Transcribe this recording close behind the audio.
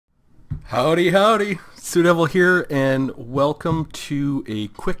Howdy, howdy. Sue Devil here, and welcome to a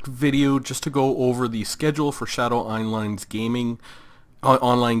quick video just to go over the schedule for Shadow Online's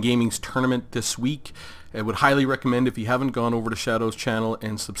online gaming's tournament this week. I would highly recommend, if you haven't gone over to Shadow's channel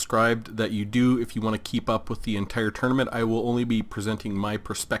and subscribed, that you do if you want to keep up with the entire tournament. I will only be presenting my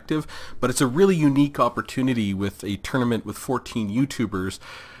perspective, but it's a really unique opportunity with a tournament with 14 YouTubers.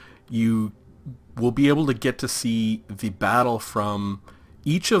 You will be able to get to see the battle from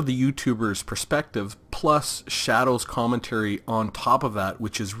each of the YouTubers' perspective, plus Shadow's commentary on top of that,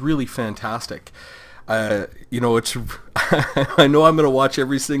 which is really fantastic. It's I know I'm going to watch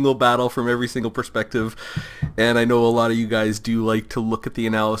every single battle from every single perspective, and I know a lot of you guys do like to look at the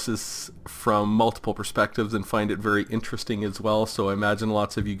analysis from multiple perspectives and find it very interesting as well, so I imagine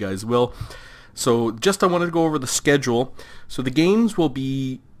lots of you guys will. So I wanted to go over the schedule. So the games will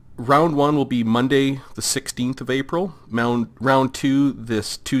be, Round 1 will be Monday the 16th of April, Round 2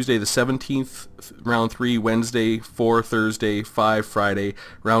 this Tuesday the 17th, Round 3 Wednesday, 4 Thursday, 5 Friday,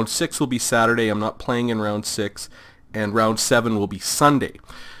 Round 6 will be Saturday, I'm not playing in Round 6, and Round 7 will be Sunday.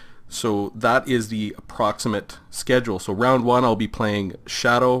 So that is the approximate schedule. So Round 1 I'll be playing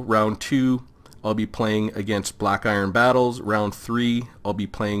Shadow, Round 2 I'll be playing against Black Iron Battles, Round 3 I'll be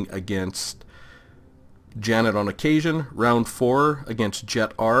playing against Janet on Occasion, Round 4 against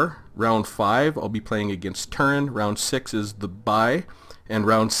Jet R, Round 5 I'll be playing against Turin, Round 6 is the bye, and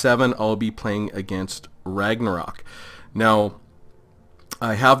Round 7 I'll be playing against Ragnarok. Now,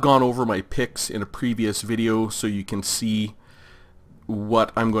 I have gone over my picks in a previous video so you can see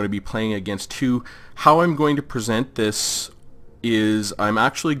what I'm going to be playing against who. How I'm going to present this is I'm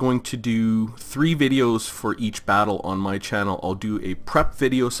actually going to do 3 videos for each battle on my channel. I'll do a prep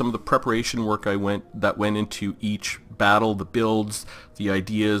video, some of the preparation work that went into each battle, the builds, the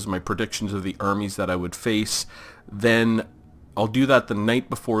ideas, my predictions of the armies that I would face. Then I'll do that the night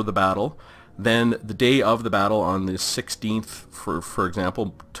before the battle. Then the day of the battle on the 16th, for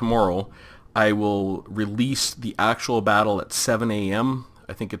example, tomorrow, I will release the actual battle at 7 a.m.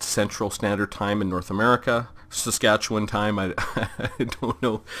 I think it's Central Standard Time in North America. Saskatchewan time. I don't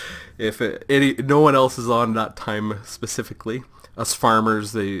know if no one else is on that time specifically. Us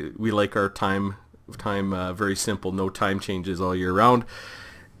farmers, we like our time very simple, no time changes all year round.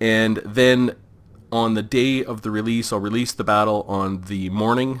 And then on the day of the release, I'll release the battle on the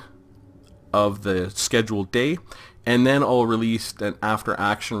morning of the scheduled day, and then I'll release an after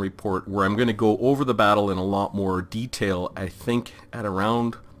action report where I'm going to go over the battle in a lot more detail, I think at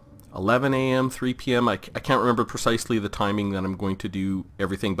around 11 a.m., 3 p.m. I can't remember precisely the timing that I'm going to do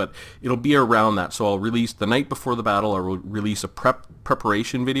everything, but it'll be around that. So I'll release the night before the battle, I'll release a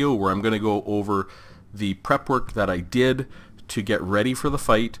preparation video where I'm going to go over the prep work that I did to get ready for the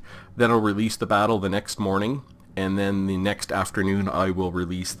fight. Then I'll release the battle the next morning, and then the next afternoon I will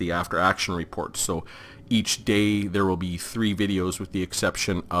release the after action report. So each day there will be 3 videos with the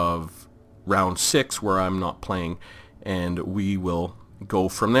exception of Round 6 where I'm not playing, and we will go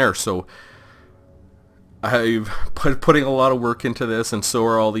from there. So I've putting a lot of work into this, and so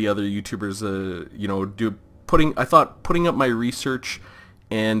are all the other YouTubers. I thought putting up my research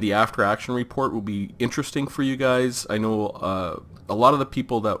and the after action report will be interesting for you guys. I know a lot of the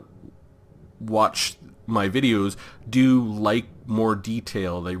people that watch my videos do like more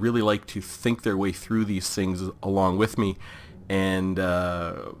detail. They really like to think their way through these things along with me, and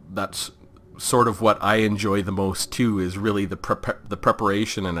that's sort of what I enjoy the most too, is really the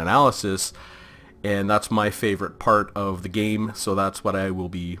preparation and analysis, and that's my favorite part of the game. So that's what I will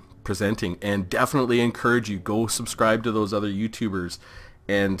be presenting, and definitely encourage you, go subscribe to those other YouTubers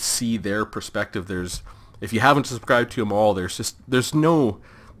and see their perspective. If you haven't subscribed to them all, there's no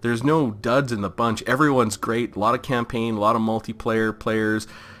duds in the bunch. Everyone's great. A lot of campaign, a lot of multiplayer players,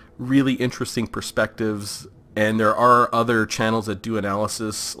 really interesting perspectives. And there are other channels that do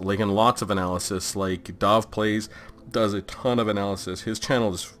analysis, lots of analysis, like Dov Plays does a ton of analysis. His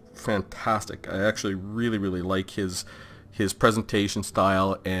channel is fantastic. I actually really like his presentation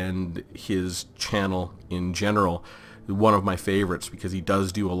style and his channel in general. One of my favorites, because he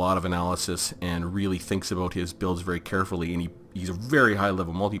does do a lot of analysis and really thinks about his builds very carefully, and he's a very high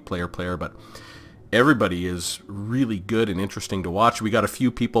level multiplayer player, but everybody is really good and interesting to watch. We got a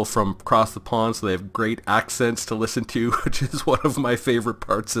few people from across the pond, so they have great accents to listen to, which is one of my favorite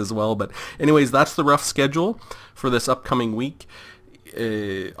parts as well. But anyways, that's the rough schedule for this upcoming week.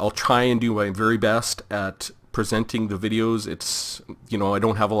 I'll try and do my very best at presenting the videos. It's, I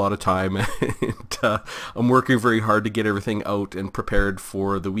don't have a lot of time, and I'm working very hard to get everything out and prepared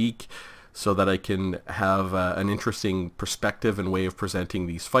for the week, so that I can have an interesting perspective and way of presenting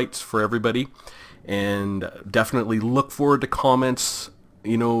these fights for everybody. And definitely look forward to comments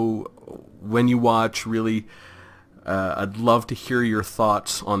when you watch, really, I'd love to hear your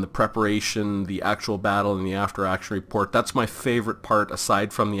thoughts on the preparation, the actual battle, and the after-action report. That's my favorite part,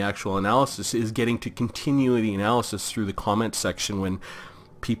 aside from the actual analysis, is getting to continue the analysis through the comment section when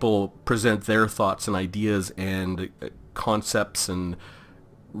people present their thoughts and ideas and concepts and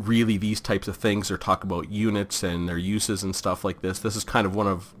really these types of things, or talk about units and their uses and stuff like this. This is kind of one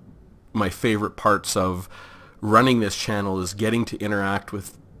of my favorite parts of running this channel, is getting to interact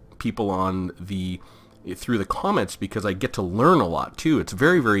with people through the comments, because I get to learn a lot too. It's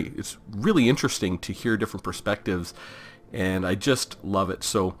it's really interesting to hear different perspectives, and I just love it.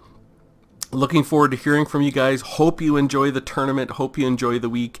 So looking forward to hearing from you guys. Hope you enjoy the tournament. Hope you enjoy the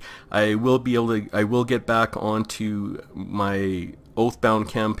week. I will get back onto my Oathbound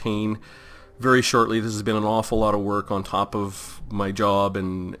campaign very shortly. This has been an awful lot of work on top of my job,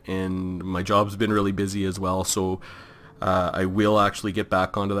 and my job's been really busy as well. So I will actually get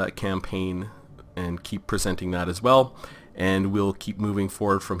back onto that campaign and keep presenting that as well, and we'll keep moving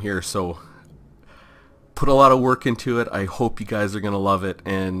forward from here. So put a lot of work into it. I hope you guys are gonna love it,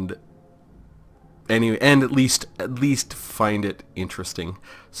 and at least find it interesting.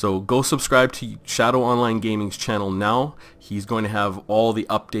 So go subscribe to Shadow Online Gaming's channel now. He's going to have all the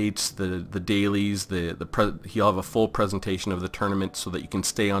updates, the dailies, he'll have a full presentation of the tournament, so that you can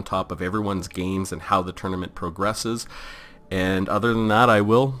stay on top of everyone's games and how the tournament progresses. And other than that, I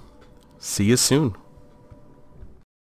will see you soon.